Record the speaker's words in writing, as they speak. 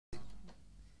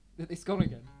It's gone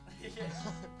again. Yeah.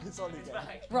 It's on It's again.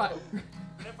 back. Right.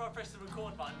 Whenever I press the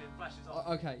record button, it flashes off.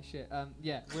 Okay, shit.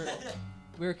 Yeah,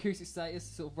 we're Acoustic Status,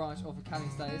 sort of branch of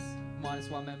Webcam Status, minus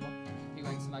one member. He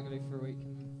went to Magaluf for a week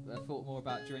and thought more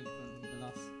about drink than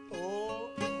us. Oh.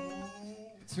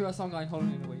 To be honest, I'm going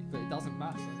holiday in a week, but it doesn't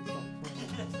matter. It's not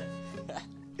the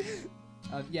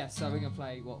point. Yeah, so we're gonna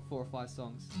play 4 or 5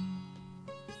 songs.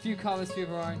 A few covers, a few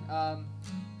of our own.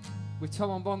 With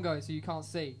Tom on bongos, who you can't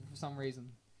see for some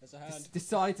reason. There's a hand.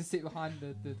 Decided to sit behind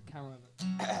the camera.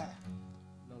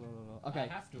 Okay. I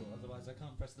have to, otherwise I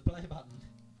can't press the play button.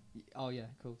 Oh yeah,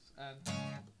 of course.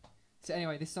 So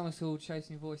anyway, this song is called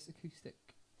Chasing Your Voice Acoustic.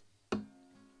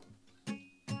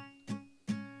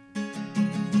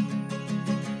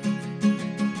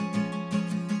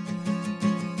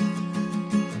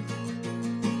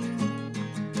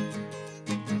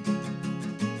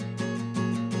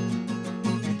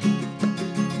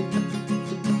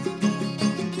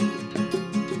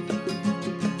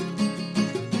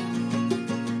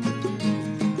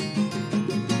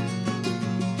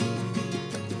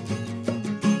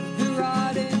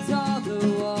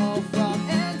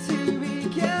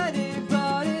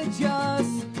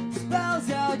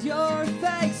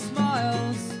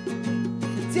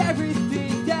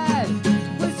 Everything that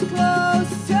was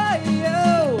close to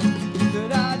you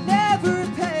that I never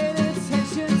paid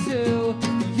attention to,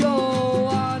 your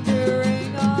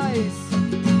wandering eyes.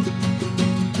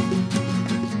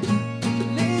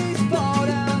 Leaves fall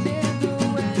down in the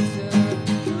winter,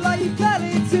 like you fell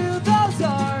into those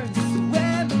arms.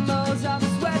 When the blows I'm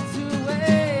swept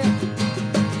away.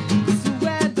 So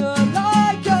when the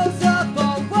light goes up, I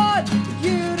want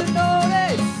you to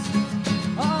notice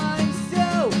I'm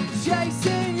still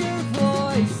chasing your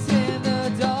voice in the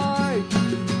dark.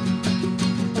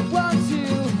 I want to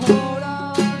hold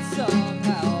on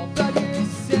somehow, but you're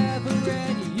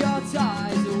severing your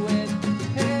ties with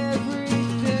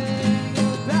everything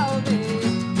about me.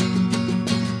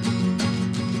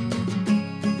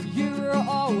 You were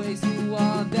always the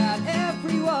one that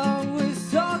everyone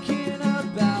was talking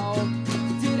about.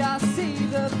 Did I see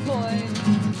the point?